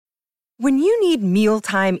When you need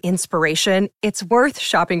mealtime inspiration, it's worth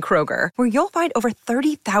shopping Kroger, where you'll find over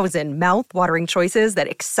 30,000 mouth-watering choices that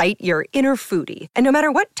excite your inner foodie. And no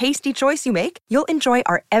matter what tasty choice you make, you'll enjoy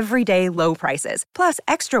our everyday low prices, plus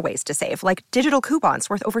extra ways to save, like digital coupons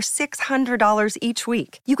worth over $600 each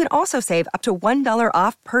week. You can also save up to $1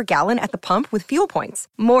 off per gallon at the pump with fuel points.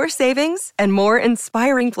 More savings and more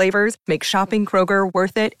inspiring flavors make shopping Kroger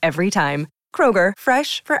worth it every time. Kroger,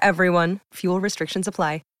 fresh for everyone. Fuel restrictions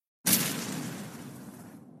apply.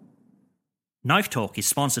 Knife Talk is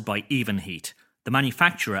sponsored by Evenheat, the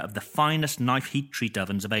manufacturer of the finest knife heat treat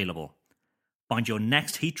ovens available. Find your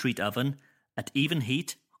next heat treat oven at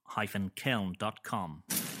evenheat-kiln.com.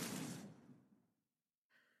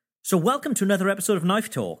 So welcome to another episode of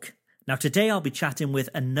Knife Talk. Now today I'll be chatting with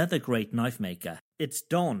another great knife maker. It's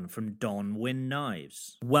Don from Don Win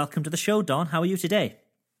Knives. Welcome to the show, Don. How are you today?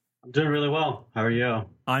 I'm doing really well. How are you?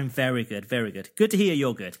 I'm very good, very good. Good to hear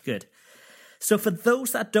you're good, good. So for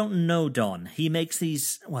those that don't know Don, he makes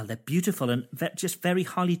these, well, they're beautiful and just very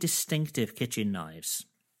highly distinctive kitchen knives.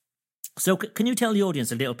 So can you tell the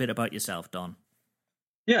audience a little bit about yourself, Don?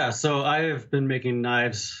 Yeah, so I've been making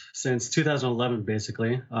knives since 2011,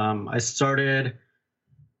 basically. I started,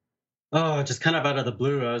 just kind of out of the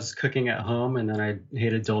blue. I was cooking at home, and then I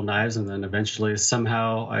hated dull knives, and then eventually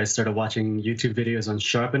somehow I started watching YouTube videos on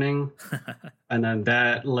sharpening, and then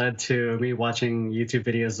that led to me watching YouTube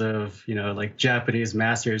videos of, like Japanese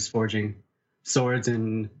masters forging swords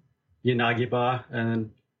in Yanagiba,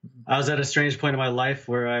 and I was at a strange point in my life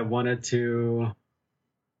where I wanted to,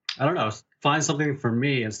 find something for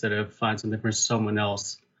me instead of find something for someone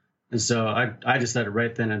else, and so I decided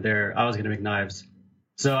right then and there I was going to make knives.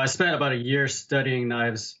 So I spent about a year studying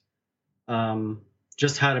knives,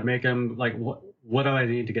 just how to make them, like what do I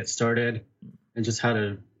need to get started, and just how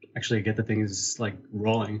to actually get the things like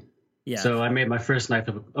rolling. Yeah. So I made my first knife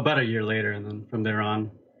about a year later, and then from there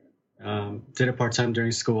on, did it part-time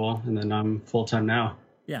during school, and then I'm full-time now.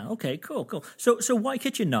 Yeah, okay, cool. So why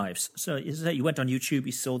kitchen knives? So is that you went on YouTube,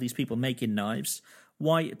 you saw these people making knives.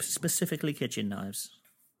 Why specifically kitchen knives?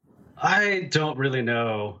 I don't really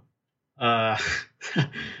know. I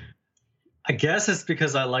guess it's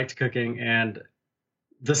because I liked cooking, and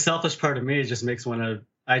the selfish part of me just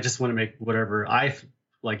I just want to make whatever I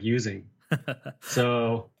like using.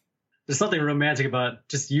 So there's something romantic about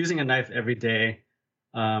just using a knife every day,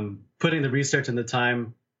 putting the research and the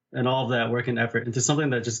time and all of that work and effort into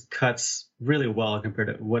something that just cuts really well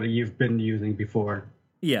compared to what you've been using before.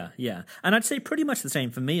 Yeah. And I'd say pretty much the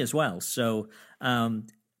same for me as well. So,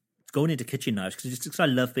 going into kitchen knives because I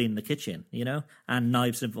love being in the kitchen, and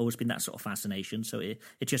knives have always been that sort of fascination. So it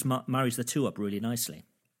just marries the two up really nicely.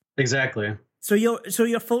 Exactly. So you're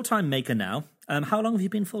a full-time maker now. How long have you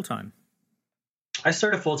been full-time? I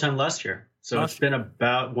started full-time last year. So it's been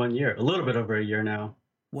about 1 year, a little bit over a year now.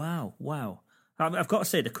 Wow. I've got to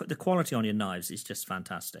say the quality on your knives is just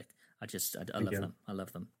fantastic. I love them. I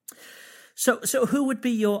love them. So who would be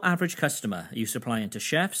your average customer? Are you supplying to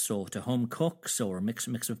chefs or to home cooks or a mix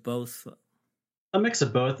of both? A mix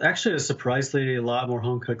of both. Actually, there's surprisingly a lot more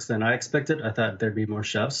home cooks than I expected. I thought there'd be more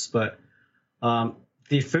chefs, but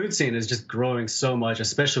the food scene is just growing so much,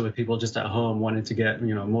 especially with people just at home wanting to get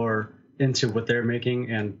more into what they're making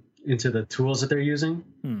and into the tools that they're using.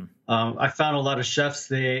 I found a lot of chefs,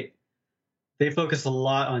 they focus a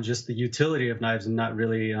lot on just the utility of knives and not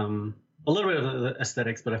really a little bit of the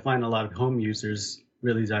aesthetics, but I find a lot of home users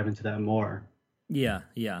really dive into that more. Yeah.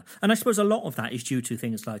 And I suppose a lot of that is due to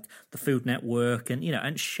things like the Food Network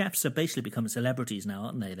and chefs are basically becoming celebrities now,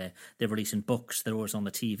 aren't they? They're releasing books, they're always on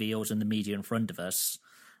the TV, always in the media in front of us.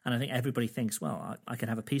 And I think everybody thinks, well, I can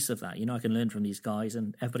have a piece of that. I can learn from these guys,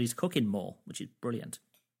 and everybody's cooking more, which is brilliant.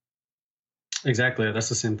 Exactly. That's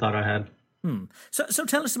the same thought I had. So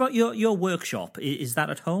tell us about your workshop. Is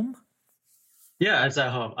that at home? Yeah, it's at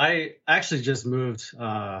home. I actually just moved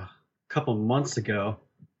a couple months ago.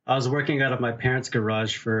 I was working out of my parents'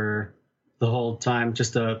 garage for the whole time,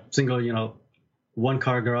 just a single,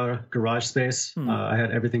 one-car garage space. I had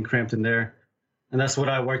everything cramped in there. And that's what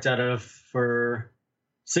I worked out of for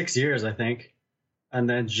 6 years, I think. And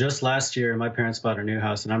then just last year, my parents bought a new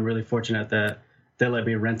house, and I'm really fortunate that they let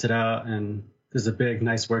me rent it out. And there's a big,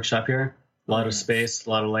 nice workshop here, a lot of space, a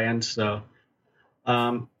lot of land. So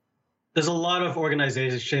there's a lot of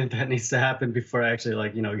organization that needs to happen before I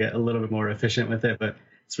actually get a little bit more efficient with it, but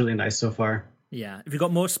it's really nice so far. Yeah. If you've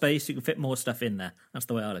got more space, you can fit more stuff in there. That's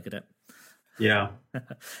the way I look at it. Yeah.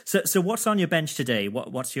 So what's on your bench today?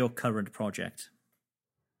 What's your current project?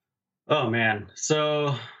 Oh man.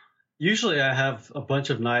 So usually I have a bunch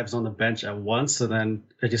of knives on the bench at once, and then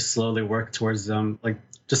I just slowly work towards them,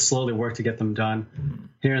 just slowly work to get them done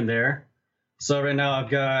here and there. So right now I've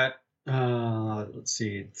got let's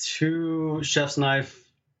see, two chef's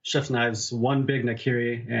knives, one big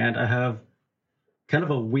nakiri, and I have kind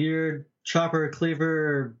of a weird chopper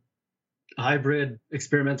cleaver hybrid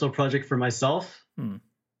experimental project for myself.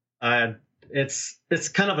 Uh, it's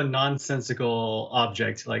kind of a nonsensical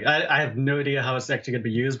object. Like I have no idea how it's actually going to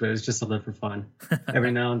be used, but it's just something for fun.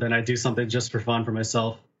 Every now and then I do something just for fun for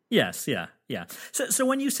myself. Yes, yeah. So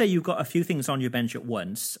when you say you've got a few things on your bench at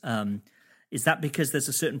once, is that because there's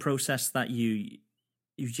a certain process that you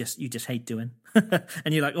just hate doing,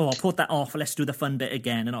 and you're like, oh, I'll put that off. Let's do the fun bit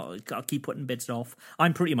again, and I'll keep putting bits off.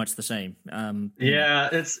 I'm pretty much the same.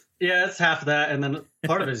 It's half of that, and then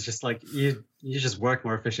part of it is just like you just work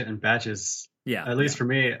more efficient in batches. Yeah, at least for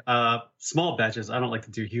me, small batches. I don't like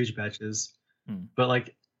to do huge batches, but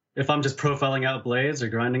like if I'm just profiling out blades or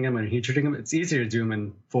grinding them and heat treating them, it's easier to do them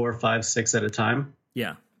in 4, 5, 6 at a time.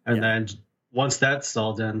 Yeah, and then once that's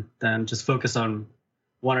all done, then just focus on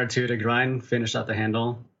 1 or 2 to grind, finish out the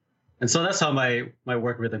handle. And so that's how my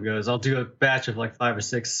work rhythm goes. I'll do a batch of like 5 or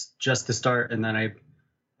 6 just to start, and then I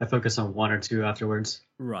focus on 1 or 2 afterwards.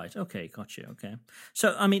 Right. Okay. Gotcha. Okay.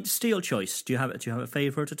 So, I mean, steel choice. Do you have a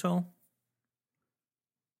favorite at all?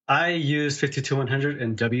 I use 52-100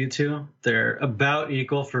 and W2. They're about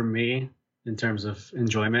equal for me in terms of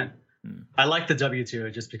enjoyment. I like the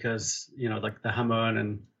W2 just because, like the hamon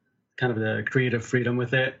and kind of the creative freedom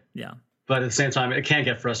with it. Yeah. But at the same time, it can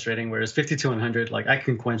get frustrating. Whereas 52-100, like I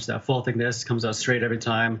can quench that full thickness, comes out straight every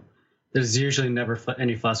time. There's usually never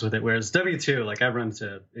any fuss with it. Whereas W2, like I run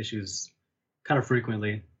into issues kind of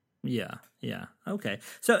frequently. Yeah. Okay.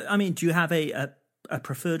 So, I mean, do you have a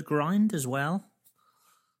preferred grind as well?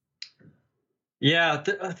 Yeah,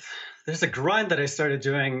 there's a grind that I started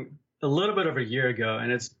doing a little bit over a year ago,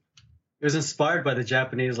 and it was inspired by the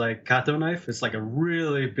Japanese like kato knife. It's like a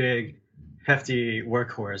really big, hefty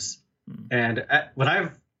workhorse. And when I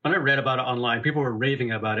read about it online, people were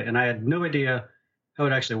raving about it, and I had no idea how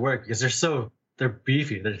it actually worked because they're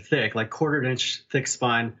beefy, they're thick, like 1/4 inch thick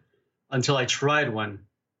spine. Until I tried one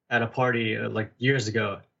at a party like years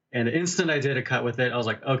ago, and the instant I did a cut with it, I was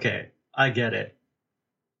like, okay, I get it.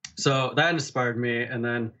 So that inspired me, and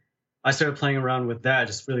then I started playing around with that,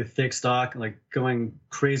 just really thick stock, like going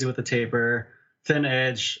crazy with the taper, thin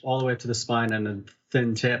edge all the way up to the spine, and a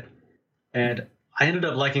thin tip. And I ended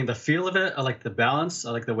up liking the feel of it. I like the balance.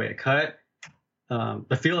 I like the way it cut.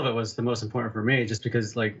 The feel of it was the most important for me, just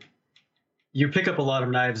because like you pick up a lot of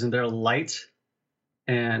knives and they're light,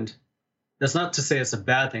 and that's not to say it's a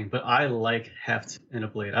bad thing, but I like heft in a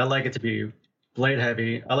blade. I like it to be blade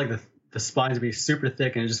heavy. I like the spine to be super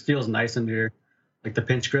thick, and it just feels nice under like the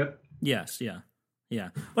pinch grip. Yes, yeah.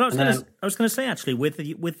 Well, I was going to say actually with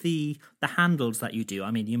the handles that you do.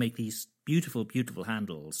 I mean, you make these beautiful, beautiful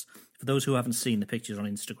handles. For those who haven't seen the pictures on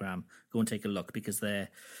Instagram, go and take a look because they're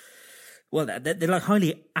like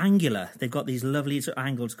highly angular. They've got these lovely sort of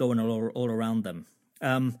angles going all around them.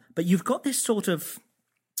 But you've got this sort of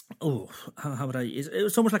how would I?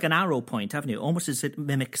 It's almost like an arrow point, haven't you? Almost as it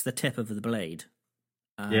mimics the tip of the blade.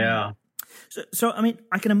 Yeah. So I mean,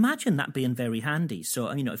 I can imagine that being very handy. So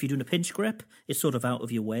if you're doing a pinch grip, it's sort of out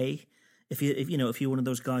of your way. If you're one of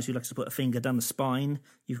those guys who likes to put a finger down the spine,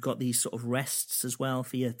 you've got these sort of rests as well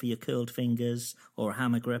for your curled fingers or a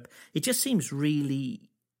hammer grip. It just seems really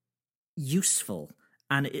useful,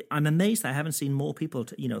 and I'm amazed that I haven't seen more people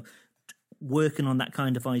working on that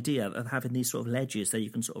kind of idea of having these sort of ledges that you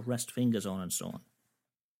can sort of rest fingers on and so on.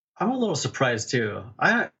 I'm a little surprised too.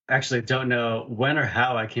 I actually don't know when or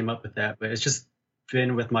how I came up with that, but it's just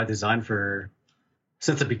been with my design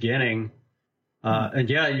since the beginning. And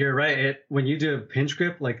yeah, you're right. When you do a pinch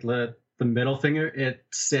grip, like the middle finger, it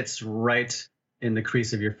sits right in the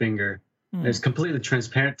crease of your finger. It's completely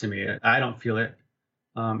transparent to me. I don't feel it.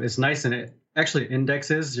 It's nice, and it actually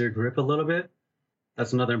indexes your grip a little bit.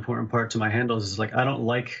 That's another important part to my handles. Is like I don't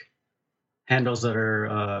like handles that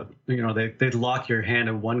are they lock your hand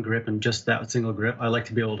in one grip and just that single grip. I like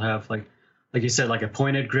to be able to have like you said, like a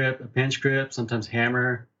pointed grip, a pinch grip, sometimes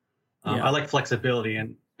hammer. I like flexibility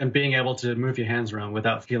and being able to move your hands around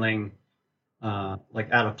without feeling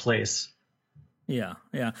like out of place. Yeah.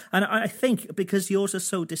 And I think because yours is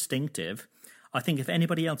so distinctive, I think if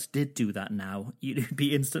anybody else did do that now, you'd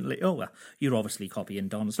be instantly, you're obviously copying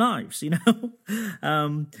Don's knives,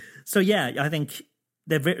 So yeah, I think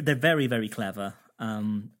they're very, very clever.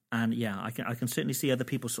 And yeah, I can certainly see other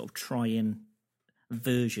people sort of trying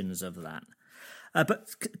versions of that.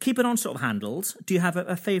 But keep it on sort of handles. Do you have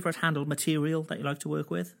a favorite handle material that you like to work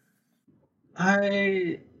with?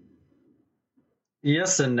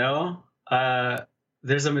 Yes and no.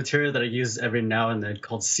 There's a material that I use every now and then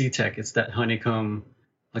called C-Tech. It's that honeycomb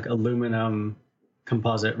like aluminum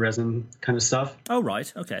composite resin kind of stuff. Oh,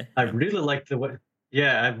 right. Okay. I really like the way.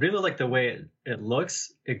 Yeah, I really like the way it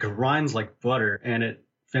looks. It grinds like butter, and it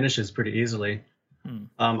finishes pretty easily.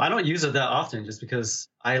 I don't use it that often, just because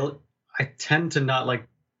I tend to not like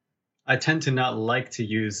to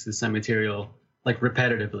use the same material like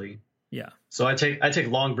repetitively. Yeah. So I take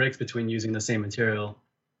long breaks between using the same material.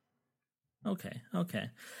 Okay.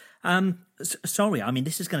 Sorry, I mean,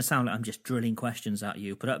 this is going to sound like I'm just drilling questions at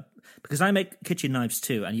you, but because I make kitchen knives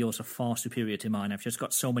too, and yours are far superior to mine, I've just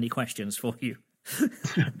got so many questions for you.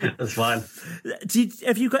 That's fine.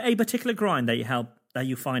 Have you got a particular grind that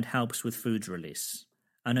you find helps with food release?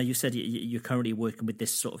 I know you said you're currently working with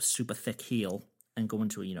this sort of super thick heel and going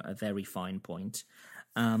to a very fine point.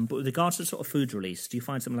 But with regards to sort of food release, do you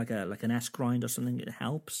find something like an S grind or something that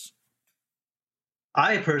helps?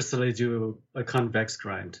 I personally do a convex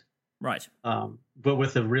grind, right? But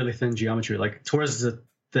with a really thin geometry, like towards the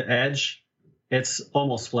edge, it's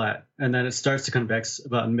almost flat, and then it starts to convex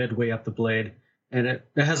about midway up the blade, and it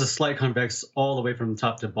has a slight convex all the way from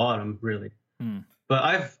top to bottom, really.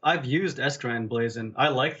 But I've used S grind blades, and I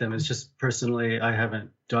like them. It's just personally I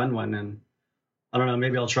haven't done one, and I don't know.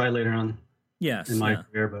 Maybe I'll try later on. Yes, in my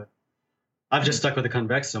career, but I've just stuck with the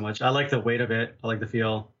convex so much. I like the weight of it. I like the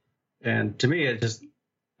feel, and to me,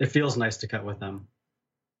 it feels nice to cut with them.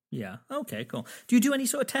 Yeah. Okay. Cool. Do you do any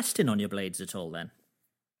sort of testing on your blades at all then?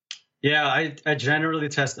 Yeah, I generally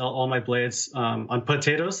test all my blades on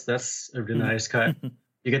potatoes. That's a really nice cut.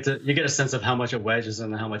 You get a sense of how much it wedges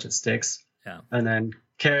and how much it sticks. Yeah. And then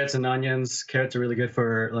carrots and onions. Carrots are really good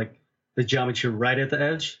for like the geometry right at the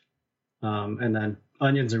edge. And then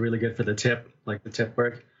onions are really good for the tip, like the tip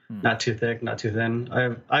work. Not too thick, not too thin.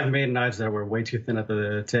 I've made knives that were way too thin at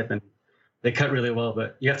the tip, and they cut really well,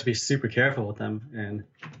 but you have to be super careful with them, and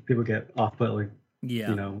people get off-put with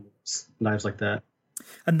knives like that.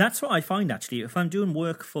 And that's what I find, actually. If I'm doing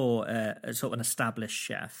work for a sort of an established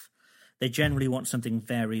chef, they generally want something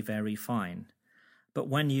very, very fine. But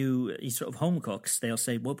when you sort of home cooks, they'll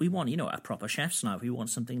say, well, we want, a proper chef's knife. We want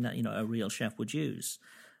something that, a real chef would use.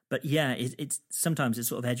 But yeah, it's sometimes it's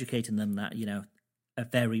sort of educating them that, a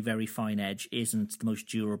very, very fine edge isn't the most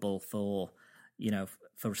durable for a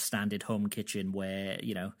standard home kitchen where,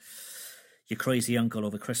 your crazy uncle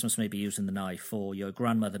over Christmas may be using the knife, or your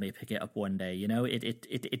grandmother may pick it up one day.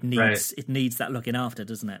 It needs that looking after,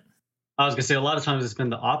 doesn't it? I was gonna say a lot of times it's been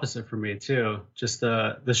the opposite for me too. Just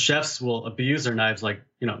the chefs will abuse their knives, like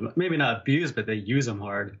maybe not abuse, but they use them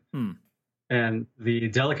hard. And the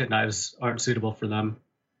delicate knives aren't suitable for them.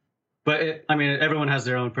 But everyone has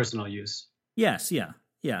their own personal use. Yes, yeah.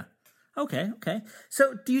 Okay.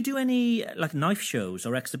 So, do you do any like knife shows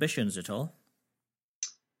or exhibitions at all?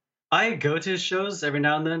 I go to shows every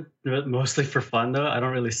now and then, mostly for fun though. I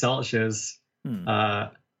don't really sell at shows. I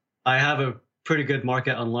have a pretty good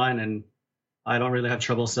market online, and I don't really have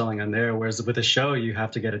trouble selling on there. Whereas with a show, you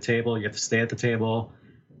have to get a table, you have to stay at the table.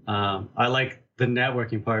 I like the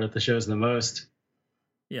networking part of the shows the most.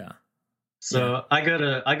 Yeah. So I go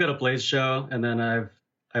to Blaze show, and then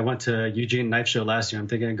I went to Eugene Knife Show last year. I'm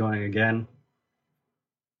thinking of going again.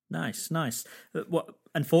 Nice.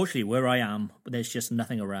 Unfortunately, where I am, there's just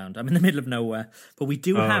nothing around. I'm in the middle of nowhere, but we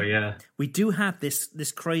do have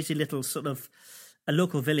this crazy little sort of a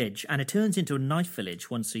local village, and it turns into a knife village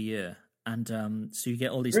once a year. And so you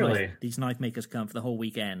get all these these knife makers come for the whole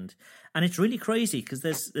weekend, and it's really crazy because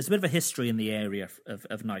there's a bit of a history in the area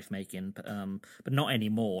of knife making, but not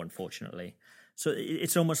anymore, unfortunately. So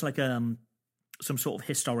it's almost like some sort of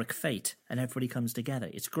historic fate, and everybody comes together.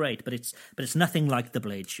 It's great, but it's nothing like the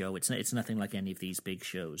Blade Show. It's nothing like any of these big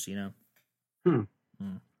shows,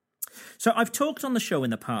 So I've talked on the show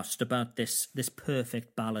in the past about this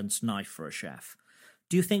perfect balanced knife for a chef.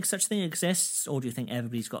 Do you think such thing exists, or do you think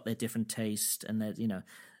everybody's got their different taste, and that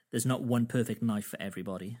there's not one perfect knife for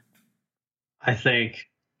everybody? I think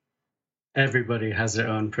everybody has their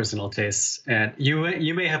own personal tastes, and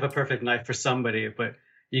you may have a perfect knife for somebody, but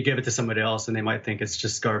you give it to somebody else, and they might think it's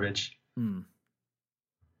just garbage.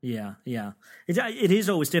 Yeah. It is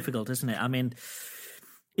always difficult, isn't it? I mean,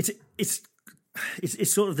 it's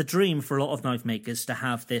sort of the dream for a lot of knife makers to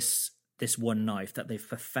have this one knife that they've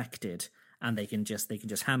perfected, and they can just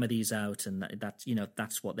hammer these out, and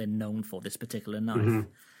that's what they're known for, this particular knife.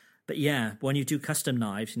 But yeah, when you do custom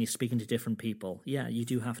knives and you're speaking to different people, yeah, you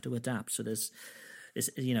do have to adapt. So it's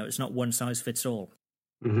not one size fits all.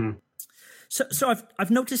 So I've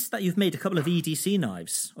noticed that you've made a couple of EDC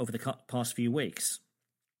knives over the past few weeks.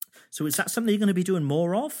 So is that something you're going to be doing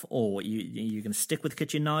more of, or you're going to stick with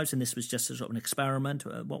kitchen knives, and this was just a sort of an experiment?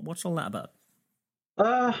 What's all that about?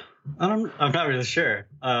 I'm not really sure.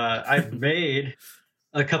 I've made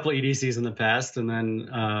a couple EDCs in the past, and then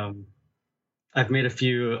I've made a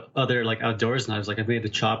few other like outdoors knives. Like I've made the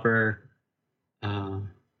chopper.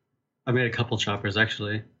 I made a couple choppers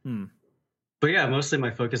actually. But yeah, mostly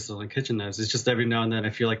my focus is on kitchen knives. It's just every now and then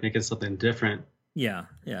I feel like making something different. Yeah,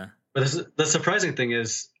 yeah. But the surprising thing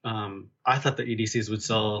is, I thought the EDCs would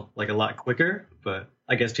sell like a lot quicker, but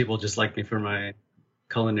I guess people just like me for my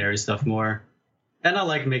culinary stuff more. And I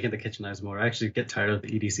like making the kitchen knives more. I actually get tired of the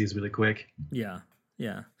EDCs really quick. Yeah,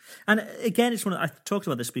 yeah. And again, it's I talked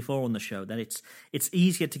about this before on the show, that it's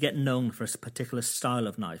easier to get known for a particular style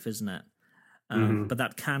of knife, isn't it? But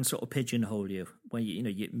that can sort of pigeonhole you, where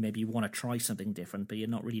you maybe you want to try something different, but you're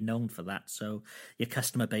not really known for that. So your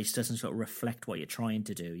customer base doesn't sort of reflect what you're trying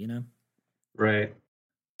to do, you know? Right.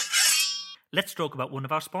 Let's talk about one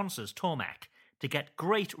of our sponsors, Tormek. To get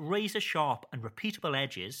great razor-sharp and repeatable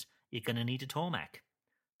edges, you're going to need a Tormek.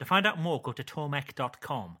 To find out more, go to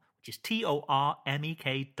tormek.com, which is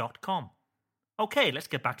TORMEK.com. Okay, let's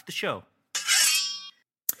get back to the show.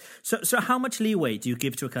 So how much leeway do you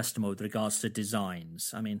give to a customer with regards to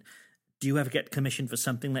designs? I mean, do you ever get commissioned for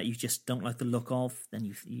something that you just don't like the look of?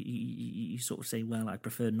 Then you sort of say, well, I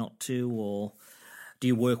prefer not to, or do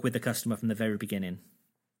you work with the customer from the very beginning?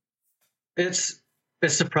 It's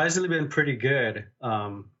surprisingly been pretty good.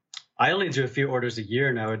 I only do a few orders a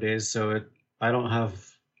year nowadays, so I don't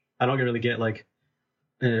really get like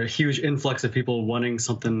a huge influx of people wanting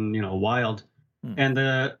something, wild. And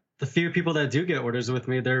the few people that do get orders with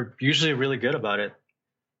me, they're usually really good about it.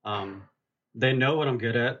 They know what I'm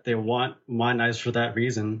good at. They want my knives for that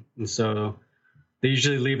reason. And so they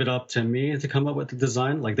usually leave it up to me to come up with the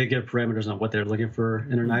design. Like they give parameters on what they're looking for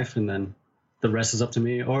in a knife, and then the rest is up to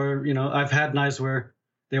me. Or, I've had knives where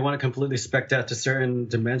they want it completely spec'd out to certain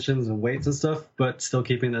dimensions and weights and stuff, but still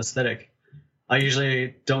keeping the aesthetic. I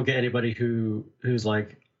usually don't get anybody who's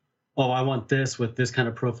like, oh, I want this with this kind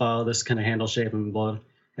of profile, this kind of handle shape and blah.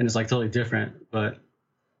 And it's like totally different. But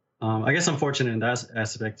I guess I'm fortunate in that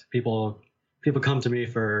aspect. People come to me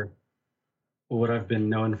for what I've been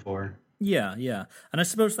known for. Yeah, yeah. And I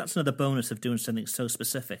suppose that's another bonus of doing something so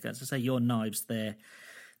specific. As I say, your knives, they're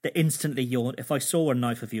instantly your... If I saw a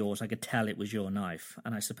knife of yours, I could tell it was your knife.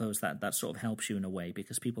 And I suppose that sort of helps you in a way,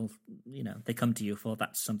 because people, they come to you for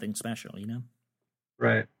that's something special,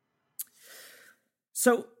 Right.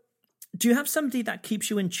 So... do you have somebody that keeps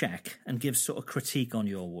you in check and gives sort of critique on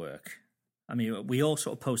your work? I mean, we all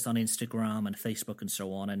sort of post on Instagram and Facebook and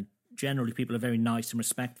so on, and generally people are very nice and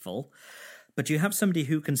respectful. But do you have somebody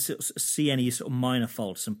who can see any sort of minor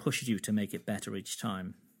faults and pushes you to make it better each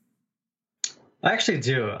time? I actually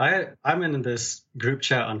do. I'm in this group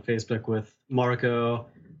chat on Facebook with Marco,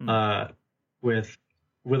 with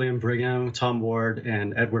William Brigham, Tom Ward,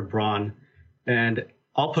 and Edward Braun. And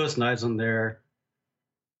I'll post knives on there,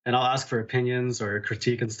 and I'll ask for opinions or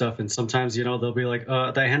critique and stuff. And sometimes, they'll be like,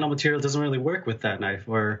 that handle material doesn't really work with that knife,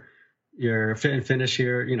 or your fit and finish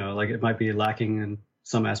here, like it might be lacking in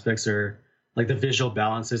some aspects, or like the visual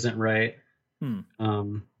balance isn't right.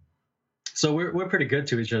 So we're pretty good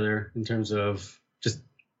to each other in terms of just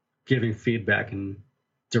giving feedback and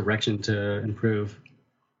direction to improve.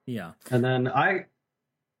 Yeah. And then I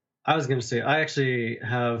was going to say, I actually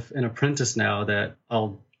have an apprentice now that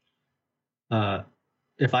I'll,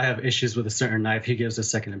 if I have issues with a certain knife, he gives a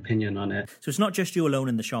second opinion on it. So it's not just you alone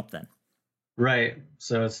in the shop then? Right.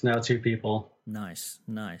 So it's now 2 people. Nice.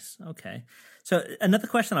 Okay. So another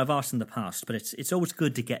question I've asked in the past, but it's always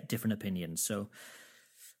good to get different opinions. So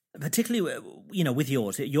particularly, with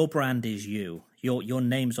yours, your brand is you. Your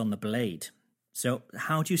name's on the blade. So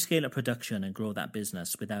how do you scale up production and grow that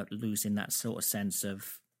business without losing that sort of sense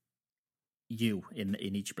of you in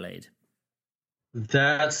each blade?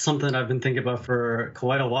 That's something I've been thinking about for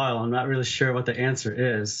quite a while. I'm not really sure what the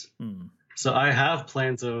answer is. So I have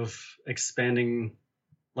plans of expanding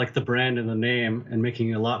like the brand and the name and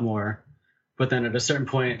making a lot more. But then at a certain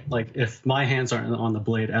point, like if my hands aren't on the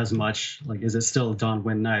blade as much, like is it still a Don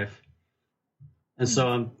Wynn knife? And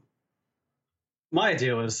so my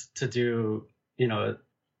idea was to do, a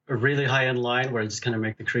really high-end line where I just kind of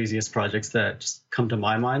make the craziest projects that just come to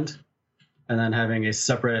my mind. And then having a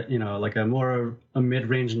separate, like a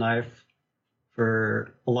mid-range knife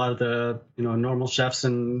for a lot of the, normal chefs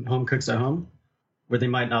and home cooks at home, where they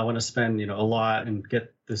might not want to spend, a lot and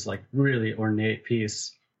get this like really ornate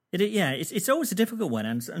piece. It's always a difficult one,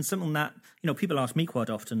 and something that, people ask me quite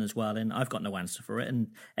often as well, and I've got no answer for it, and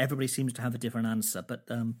everybody seems to have a different answer. But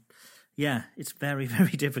it's very,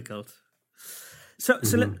 very difficult. So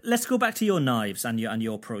let's go back to your knives and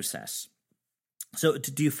your process. So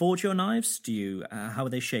do you forge your knives? How are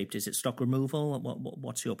they shaped? Is it stock removal?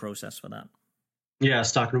 What's your process for that? Yeah,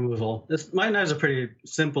 stock removal. My knives are pretty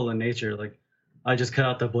simple in nature. Like, I just cut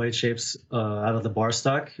out the blade shapes out of the bar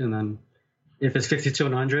stock, and then if it's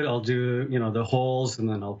 52-100, I'll do the holes, and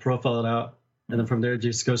then I'll profile it out, and then from there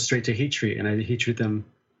just go straight to heat treat, and I heat treat them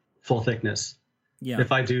full thickness. Yeah.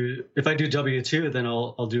 If I do W2, then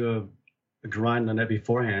I'll do a grind on it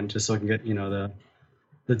beforehand, just so I can get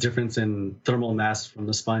the difference in thermal mass from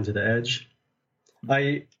the spine to the edge.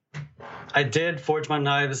 I did forge my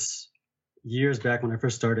knives years back when I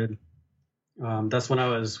first started. That's when I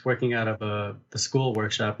was working out of the school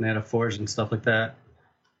workshop, and they had a forge and stuff like that.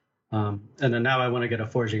 And then now I want to get a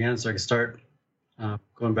forge again, so I can start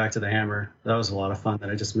going back to the hammer. That was a lot of fun that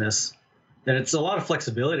I just miss. And it's a lot of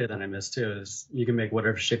flexibility that I miss too. You can make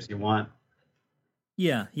whatever shapes you want.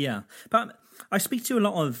 Yeah, yeah. But I speak to a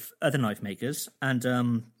lot of other knife makers, and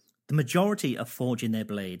the majority are forging their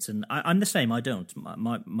blades. And I'm the same. I don't.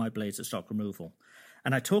 My blades are stock removal.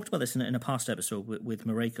 And I talked about this in a past episode with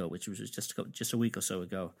Moreko, which was just a week or so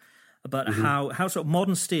ago, about how sort of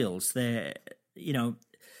modern steels, they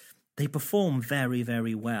perform very,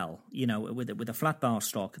 very well. With a flat bar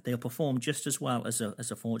stock, they'll perform just as well as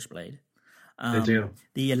a forged blade. They do.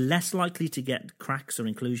 They are less likely to get cracks or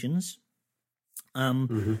inclusions.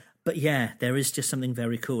 But yeah, there is just something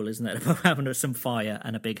very cool, isn't it, about having some fire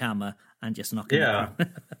and a big hammer and just knocking it down.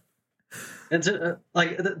 And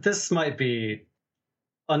this might be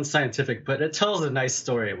unscientific, but it tells a nice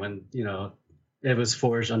story when it was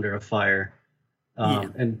forged under a fire,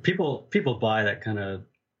 and people buy that kind of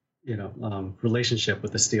relationship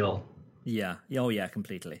with the steel. Yeah. Oh yeah,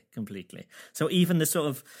 completely. So even the sort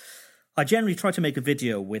of, I generally try to make a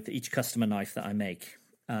video with each customer knife that I make.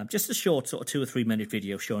 Just a short sort of 2 or 3 minute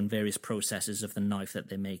video showing various processes of the knife that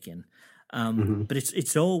they're making. But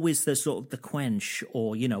it's always the sort of the quench,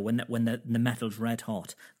 or when the metal's red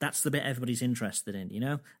hot. That's the bit everybody's interested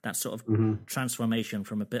in. That sort of transformation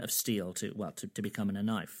from a bit of steel to becoming a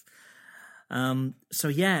knife. So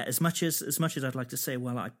yeah, as much as I'd like to say,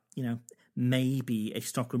 well, maybe a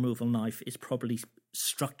stock removal knife is probably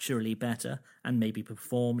structurally better and maybe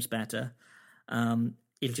performs better.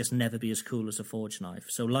 It'll just never be as cool as a forged knife.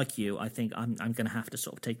 So like you, I think I'm going to have to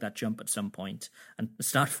sort of take that jump at some point and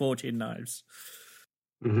start forging knives.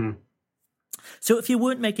 Mm-hmm. So if you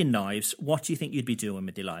weren't making knives, what do you think you'd be doing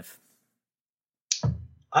with your life?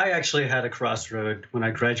 I actually had a crossroad when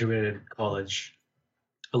I graduated college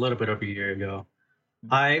a little bit over a year ago.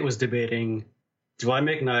 I was debating, do I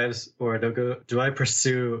make knives, or do I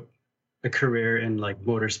pursue a career in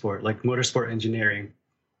motorsport engineering?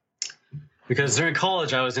 Because during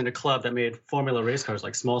college, I was in a club that made formula race cars,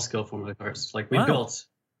 like small scale formula cars. Like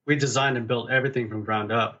we designed and built everything from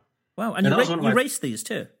ground up. Wow, and you raced these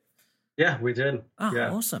too? Yeah, we did. Oh,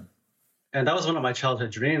 yeah. Awesome. And that was one of my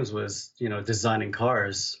childhood dreams, was, designing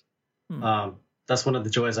cars. That's one of the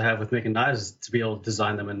joys I have with making knives, is to be able to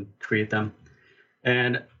design them and create them.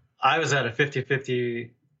 And I was at a 50-50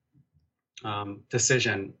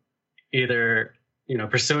 decision, either,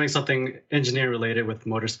 pursuing something engineering related with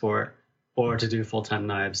motorsport, or to do full-time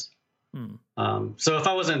knives. So if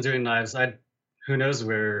I wasn't doing knives, who knows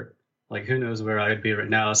where I'd be right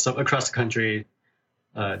now. So across the country,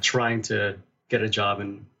 trying to get a job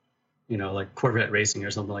in, like Corvette racing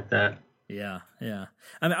or something like that. Yeah.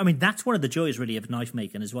 I mean, that's one of the joys really of knife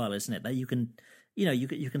making as well, isn't it? That you can,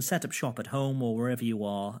 you can set up shop at home or wherever you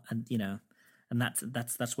are, and and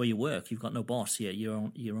that's where you work. You've got no boss here. You're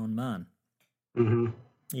your own man. Mm-hmm.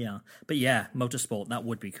 Yeah, but yeah, motorsport, that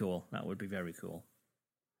would be cool. That would be very cool.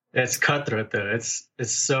 It's cutthroat though. It's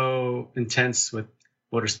so intense with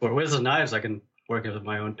motorsport. With the knives, I can work at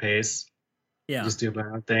my own pace. Yeah, just do my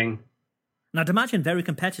own thing. Now, to imagine very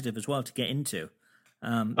competitive as well to get into.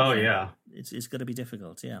 Yeah. It's going to be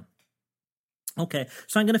difficult. Yeah. Okay,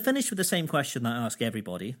 so I'm going to finish with the same question that I ask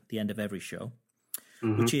everybody at the end of every show,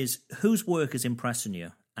 which is, whose work is impressing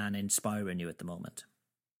you and inspiring you at the moment?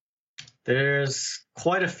 There's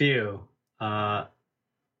quite a few.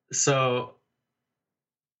 So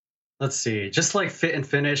let's see, just like fit and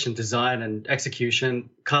finish and design and execution,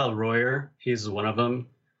 Kyle Royer, he's one of them.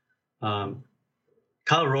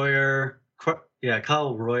 Kyle Royer,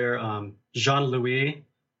 Jean-Louis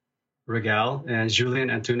Regal, and Julien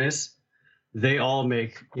Antunes, they all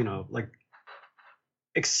make,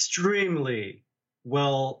 extremely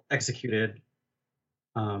well executed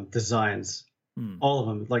designs. All of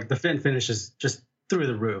them, like the fit and finish is just through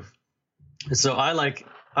the roof. So I like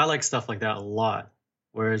stuff like that a lot,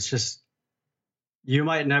 where it's just, you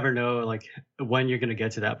might never know like when you're going to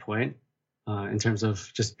get to that point in terms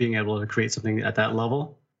of just being able to create something at that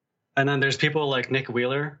level. And then there's people like Nick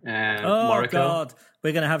Wheeler and Oh, Mariko. God.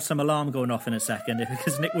 We're going to have some alarm going off in a second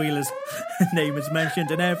because Nick Wheeler's name is mentioned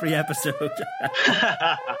in every episode.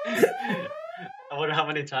 I wonder how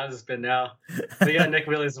many times it's been now. But yeah, Nick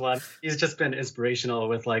Wheeler's one. He's just been inspirational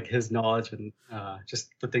with like his knowledge and just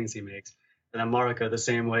the things he makes. And then Mariko, the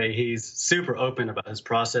same way. He's super open about his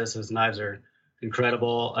process. His knives are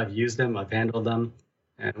incredible. I've used them. I've handled them.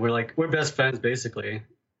 And we're best friends, basically.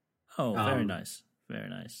 Oh, very nice. Very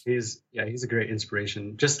nice. He's a great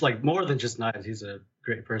inspiration. Just like more than just knives, he's a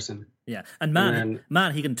great person. Yeah, and man,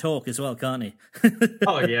 he can talk as well, can't he?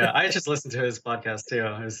 Oh yeah, I just listened to his podcast too.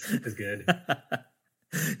 It was good.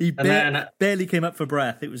 He barely came up for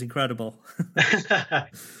breath. It was incredible.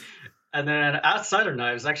 And then outside of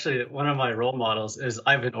knives, actually, one of my role models is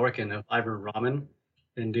Ivan Orkin of Ivan Ramen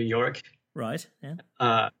in New York. Right.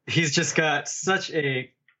 Yeah. He's just got such an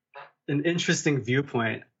interesting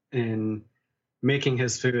viewpoint in making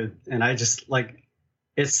his food, and I just like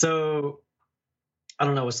it's so. I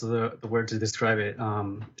don't know what's the word to describe it.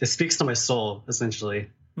 It speaks to my soul, essentially.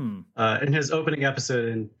 In his opening episode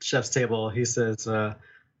in Chef's Table, he says,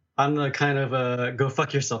 "I'm the kind of a go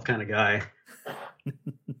fuck yourself kind of guy,"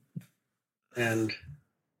 and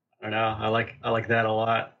I don't know. I like that a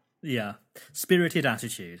lot. Yeah, spirited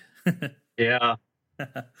attitude. Yeah.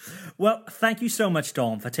 Well, thank you so much,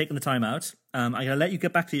 Dom, for taking the time out. I'm going to let you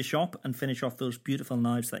get back to your shop and finish off those beautiful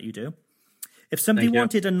knives that you do. If somebody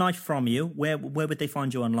wanted a knife from you, where would they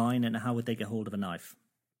find you online and how would they get hold of a knife?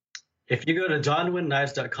 If you go to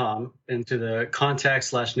johnwinknives.com into the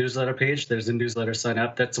contact/newsletter page, there's a newsletter sign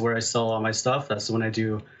up. That's where I sell all my stuff. That's when I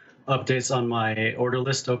do updates on my order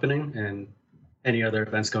list opening and any other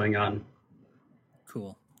events going on.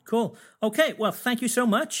 Cool. Okay, well, thank you so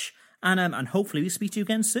much. And hopefully we speak to you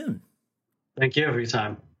again soon. Thank you every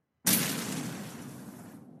time.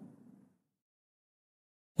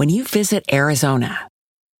 When you visit Arizona,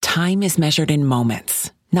 time is measured in moments,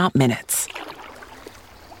 not minutes.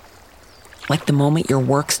 Like the moment your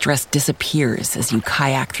work stress disappears as you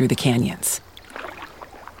kayak through the canyons.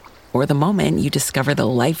 Or the moment you discover the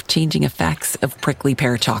life-changing effects of prickly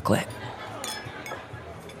pear chocolate.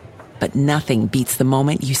 But nothing beats the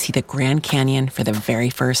moment you see the Grand Canyon for the very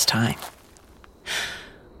first time.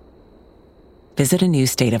 Visit a new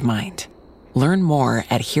state of mind. Learn more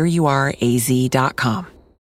at hereyouareaz.com.